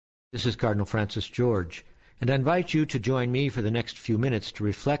This is Cardinal Francis George, and I invite you to join me for the next few minutes to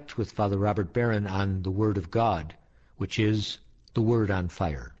reflect with Father Robert Barron on the Word of God, which is the Word on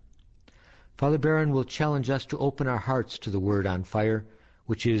Fire. Father Barron will challenge us to open our hearts to the Word on Fire,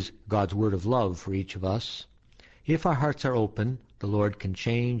 which is God's word of love for each of us. If our hearts are open, the Lord can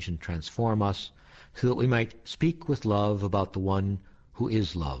change and transform us so that we might speak with love about the one who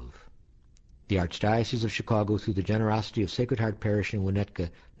is love. The Archdiocese of Chicago, through the generosity of Sacred Heart Parish in Winnetka,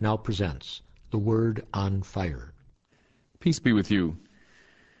 now presents The Word on Fire. Peace be with you.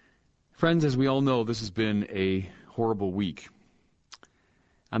 Friends, as we all know, this has been a horrible week.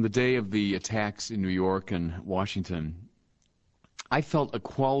 On the day of the attacks in New York and Washington, I felt a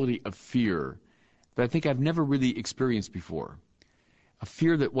quality of fear that I think I've never really experienced before. A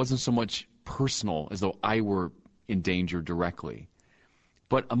fear that wasn't so much personal, as though I were in danger directly,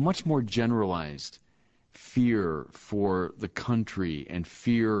 but a much more generalized fear for the country and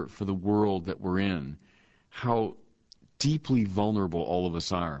fear for the world that we're in, how deeply vulnerable all of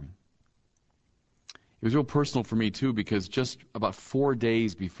us are. It was real personal for me, too, because just about 4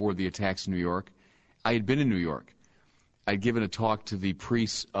 days before the attacks in New York, I had been in New York. I'd given a talk to the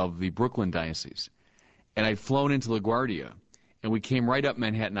priests of the Brooklyn Diocese, and I'd flown into LaGuardia, and we came right up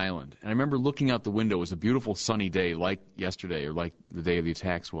Manhattan Island. And I remember looking out the window. It was a beautiful sunny day, like yesterday or like the day of the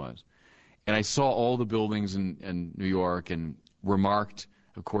attacks was. And I saw all the buildings in New York and remarked,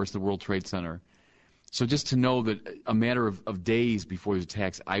 of course, the World Trade Center. So just to know that a matter of days before the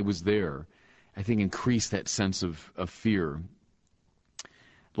attacks, I was there, I think increased that sense of fear.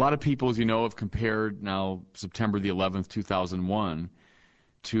 A lot of people, as you know, have compared now September the 11th, 2001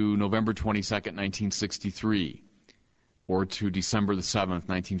 to November 22nd, 1963. Or to December the 7th,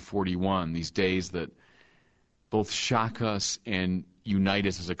 1941, these days that both shock us and unite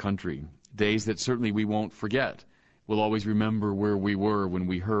us as a country, days that certainly we won't forget. We'll always remember where we were when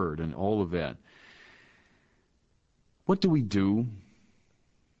we heard and all of that. What do we do?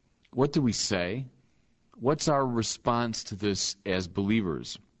 What do we say? What's our response to this as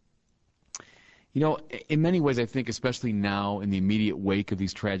believers? You know, in many ways, I think, especially now in the immediate wake of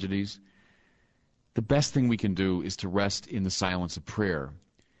these tragedies, the best thing we can do is to rest in the silence of prayer.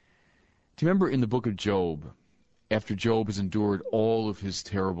 Do you remember in the book of Job, after Job has endured all of his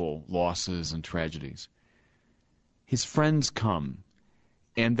terrible losses and tragedies, his friends come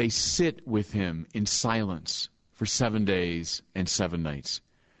and they sit with him in silence for 7 days and 7 nights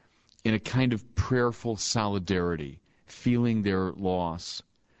in a kind of prayerful solidarity, feeling their loss.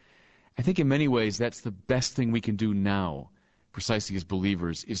 I think in many ways that's the best thing we can do now, precisely as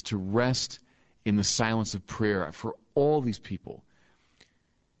believers, is to rest in the silence of prayer for all these people,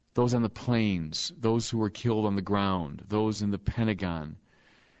 those on the plains, those who were killed on the ground, those in the Pentagon,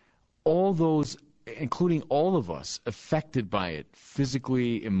 all those, including all of us, affected by it,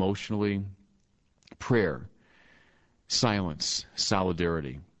 physically, emotionally. Prayer, silence,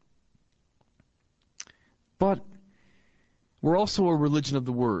 solidarity. But we're also a religion of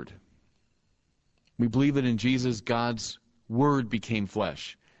the Word. We believe that in Jesus, God's Word became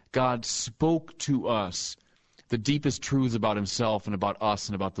flesh. God spoke to us the deepest truths about himself and about us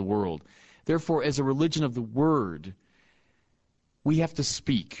and about the world. Therefore, as a religion of the Word, we have to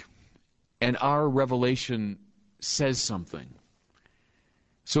speak, and our revelation says something.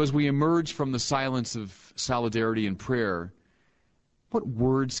 So as we emerge from the silence of solidarity and prayer, what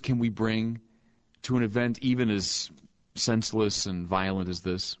words can we bring to an event even as senseless and violent as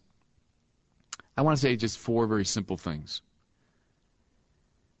this? I want to say just 4 very simple things.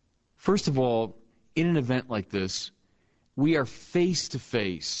 First of all, in an event like this, we are face to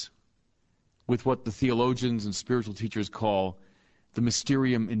face with what the theologians and spiritual teachers call the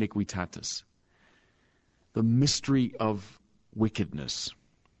mysterium iniquitatis, the mystery of wickedness.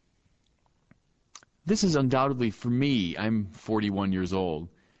 This is undoubtedly, for me, I'm 41 years old,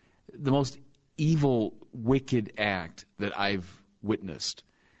 the most evil, wicked act that I've witnessed.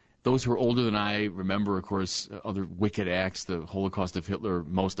 Those who are older than I remember, of course, other wicked acts, the Holocaust of Hitler,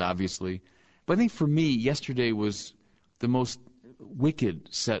 most obviously. But I think for me, yesterday was the most wicked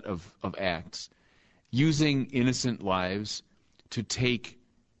set of acts, using innocent lives to take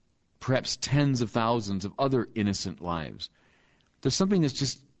perhaps tens of thousands of other innocent lives. There's something that's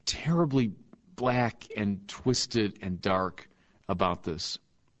just terribly black and twisted and dark about this.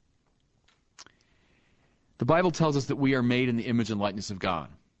 The Bible tells us that we are made in the image and likeness of God.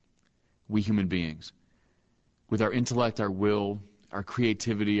 We human beings, with our intellect, our will, our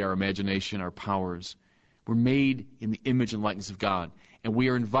creativity, our imagination, our powers, we're made in the image and likeness of God, and we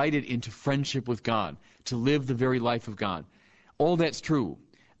are invited into friendship with God, to live the very life of God. All that's true,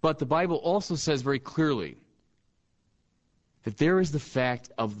 but the Bible also says very clearly that there is the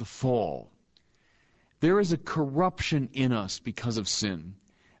fact of the fall. There is a corruption in us because of sin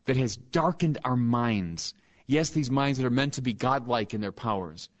that has darkened our minds. Yes, these minds that are meant to be godlike in their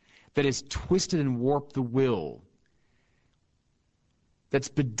powers, that has twisted and warped the will, that's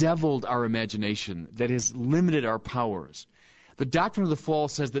bedeviled our imagination, that has limited our powers. The doctrine of the fall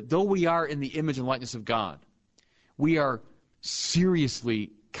says that though we are in the image and likeness of God, we are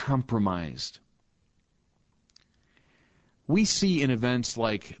seriously compromised. We see in events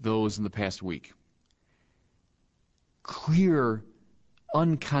like those in the past week clear,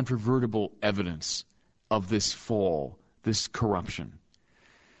 uncontrovertible evidence of this fall, this corruption.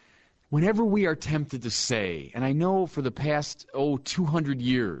 Whenever we are tempted to say, and I know for the past, 200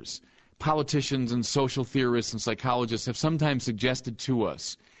 years, politicians and social theorists and psychologists have sometimes suggested to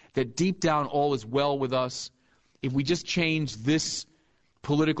us that deep down all is well with us. If we just change this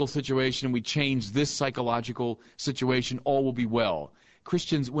political situation, we change this psychological situation, all will be well.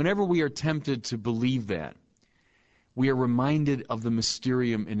 Christians, whenever we are tempted to believe that, we are reminded of the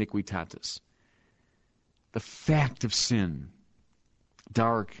mysterium iniquitatis, the fact of sin,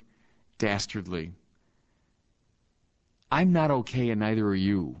 dark, dastardly. I'm not okay and neither are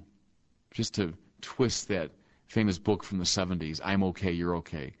you. Just to twist that famous book from the 70s, I'm okay, you're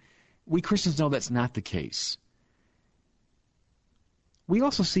okay. We Christians know that's not the case. We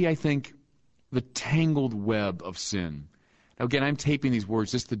also see, I think, the tangled web of sin. Now, again, I'm taping these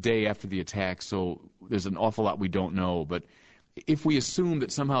words just the day after the attack, so there's an awful lot we don't know. But if we assume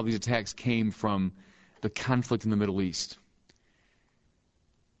that somehow these attacks came from the conflict in the Middle East,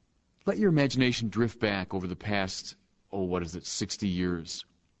 let your imagination drift back over the past, 60 years.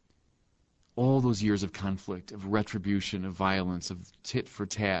 All those years of conflict, of retribution, of violence, of tit for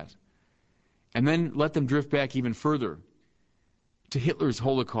tat. And then let them drift back even further to Hitler's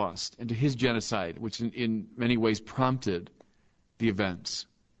Holocaust and to his genocide, which in many ways prompted the events.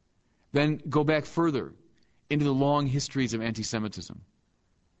 Then go back further into the long histories of anti-Semitism.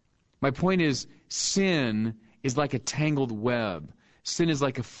 My point is, sin is like a tangled web. Sin is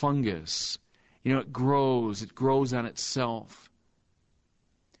like a fungus. It grows on itself.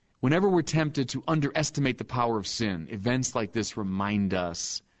 Whenever we're tempted to underestimate the power of sin, events like this remind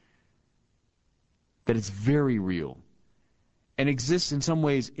us that it's very real and exists in some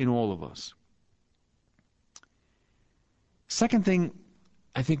ways in all of us. Second thing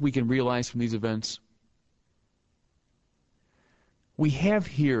I think we can realize from these events, we have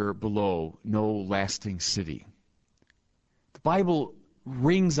here below no lasting city. The Bible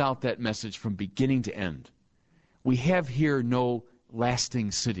rings out that message from beginning to end. We have here no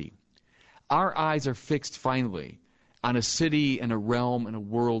lasting city. Our eyes are fixed finally on a city and a realm and a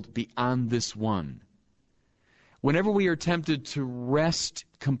world beyond this one. Whenever we are tempted to rest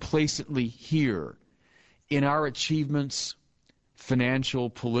complacently here in our achievements, financial,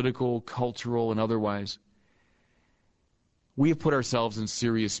 political, cultural, and otherwise, we have put ourselves in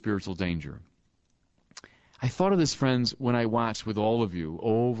serious spiritual danger. I thought of this, friends, when I watched with all of you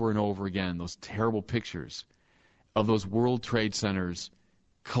over and over again those terrible pictures of those World Trade Centers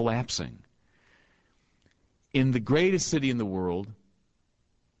collapsing. In the greatest city in the world,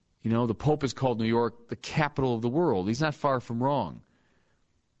 the Pope has called New York the capital of the world. He's not far from wrong.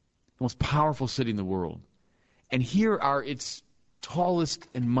 The most powerful city in the world. And here are its tallest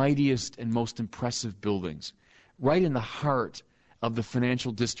and mightiest and most impressive buildings, right in the heart of the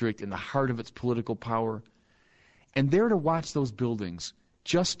financial district, in the heart of its political power. And there to watch those buildings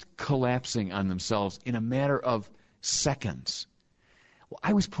just collapsing on themselves in a matter of seconds. Well,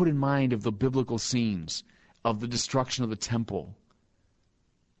 I was put in mind of the biblical scenes of the destruction of the temple.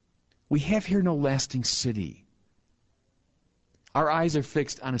 We have here no lasting city. Our eyes are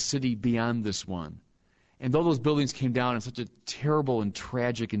fixed on a city beyond this one. And though those buildings came down in such a terrible and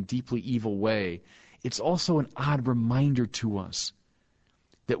tragic and deeply evil way, it's also an odd reminder to us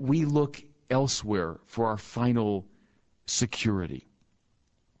that we look elsewhere for our final security.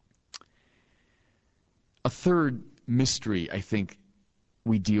 A third mystery, I think,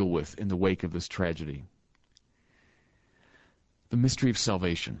 we deal with in the wake of this tragedy. The mystery of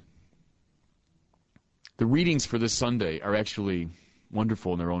salvation. The readings for this Sunday are actually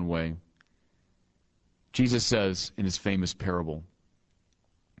wonderful in their own way. Jesus says in his famous parable,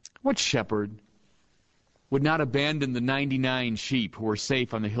 "What shepherd would not abandon the 99 sheep who are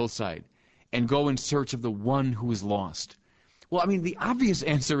safe on the hillside and go in search of the one who is lost?" Well, the obvious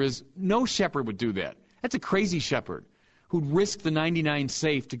answer is no shepherd would do that. That's a crazy shepherd who'd risk the 99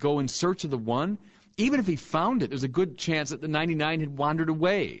 safe to go in search of the one. Even if he found it, there's a good chance that the 99 had wandered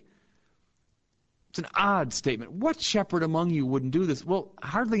away. It's an odd statement. What shepherd among you wouldn't do this? Well,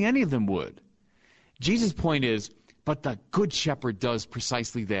 hardly any of them would. Jesus' point is, But the Good Shepherd does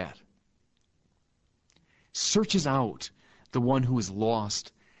precisely that. Searches out the one who is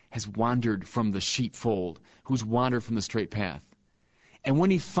lost, has wandered from the sheepfold, who's wandered from the straight path. And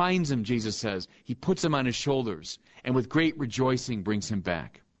when he finds him, Jesus says, he puts him on his shoulders, and with great rejoicing brings him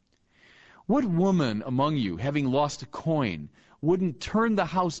back. What woman among you, having lost a coin, wouldn't turn the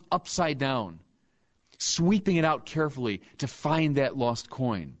house upside down, sweeping it out carefully to find that lost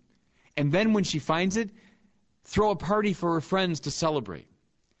coin? And then when she finds it, throw a party for her friends to celebrate.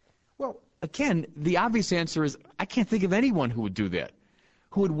 Well, again, the obvious answer is, I can't think of anyone who would do that.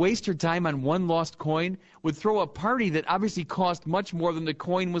 Who would waste her time on one lost coin, would throw a party that obviously cost much more than the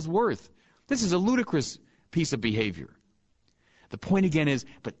coin was worth. This is a ludicrous piece of behavior. The point again is,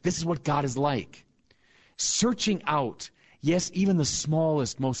 but this is what God is like. Searching out, yes, even the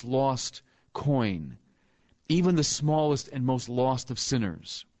smallest, most lost coin, even the smallest and most lost of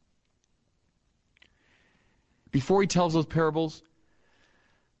sinners. Before he tells those parables,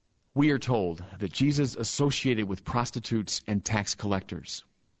 we are told that Jesus associated with prostitutes and tax collectors.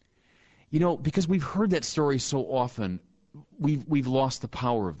 You know, because we've heard that story so often, we've lost the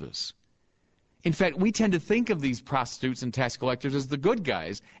power of this. In fact, we tend to think of these prostitutes and tax collectors as the good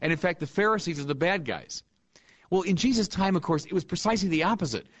guys, and in fact, the Pharisees as the bad guys. Well, in Jesus' time, of course, it was precisely the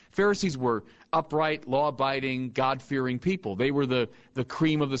opposite. Pharisees were upright, law-abiding, God-fearing people. They were the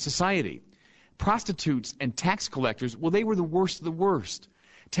cream of the society. Prostitutes and tax collectors, well, they were the worst of the worst.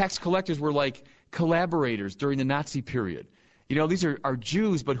 Tax collectors were like collaborators during the Nazi period. You know, these are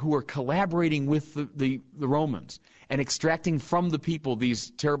Jews, but who are collaborating with the Romans and extracting from the people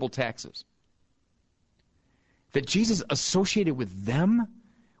these terrible taxes. That Jesus associated with them,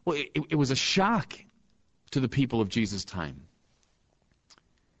 well, it was a shock to the people of Jesus' time.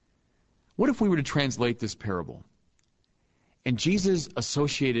 What if we were to translate this parable? And Jesus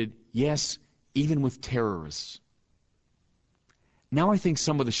associated, yes, even with terrorists. Now I think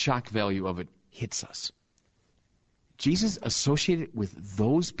some of the shock value of it hits us. Jesus associated with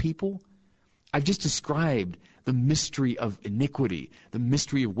those people? I've just described the mystery of iniquity, the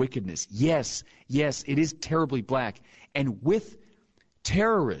mystery of wickedness. Yes, it is terribly black. And with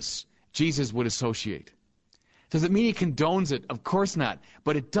terrorists, Jesus would associate. Does it mean he condones it? Of course not.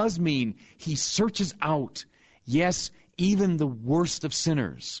 But it does mean he searches out, yes, even the worst of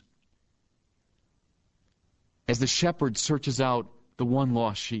sinners. As the shepherd searches out the one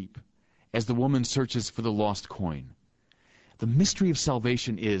lost sheep, as the woman searches for the lost coin. The mystery of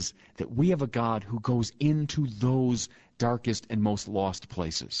salvation is that we have a God who goes into those darkest and most lost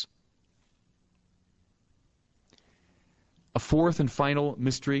places. A fourth and final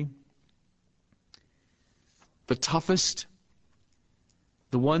mystery, the toughest,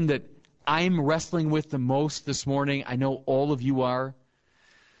 the one that I'm wrestling with the most this morning, I know all of you are,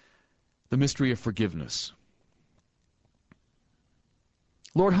 the mystery of forgiveness.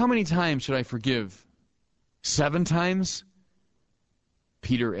 Lord, how many times should I forgive? 7 times?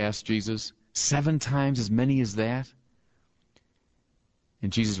 Peter asked Jesus. 7 times, as many as that?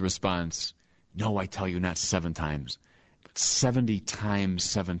 And Jesus responds, no, I tell you, not 7 times, but 70 times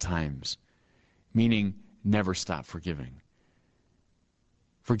 7 times. Meaning, never stop forgiving.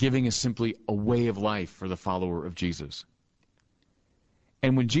 Forgiving is simply a way of life for the follower of Jesus.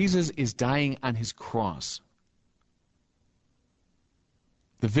 And when Jesus is dying on his cross,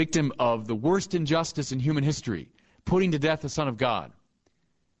 the victim of the worst injustice in human history, putting to death the Son of God,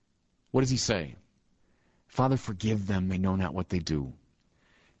 what does he say? Father, forgive them, they know not what they do.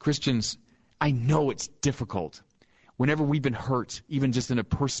 Christians, I know it's difficult. Whenever we've been hurt, even just in a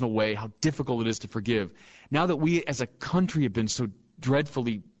personal way, how difficult it is to forgive. Now that we as a country have been so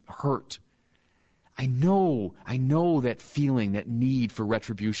dreadfully hurt, I know that feeling, that need for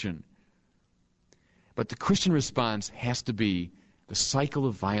retribution. But the Christian response has to be, the cycle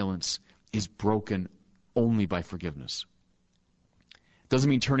of violence is broken only by forgiveness. Doesn't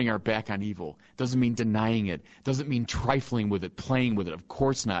mean turning our back on evil. Doesn't mean denying it. Doesn't mean trifling with it, playing with it. Of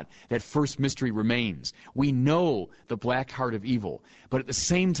course not. That first mystery remains. We know the black heart of evil. But at the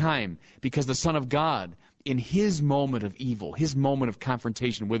same time, because the Son of God, in his moment of evil, his moment of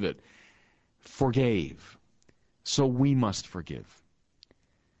confrontation with it, forgave. So we must forgive.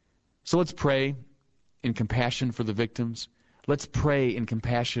 So let's pray in compassion for the victims. Let's pray in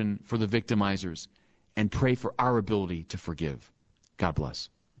compassion for the victimizers and pray for our ability to forgive. God bless.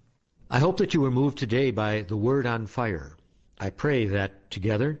 I hope that you were moved today by the Word on Fire. I pray that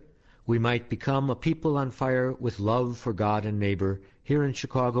together we might become a people on fire with love for God and neighbor here in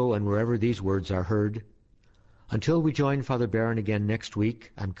Chicago and wherever these words are heard. Until we join Father Barron again next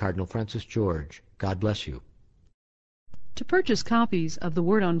week, I'm Cardinal Francis George. God bless you. To purchase copies of The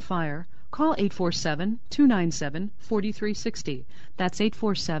Word on Fire call 847-297-4360. That's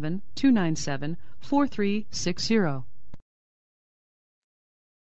 847-297-4360.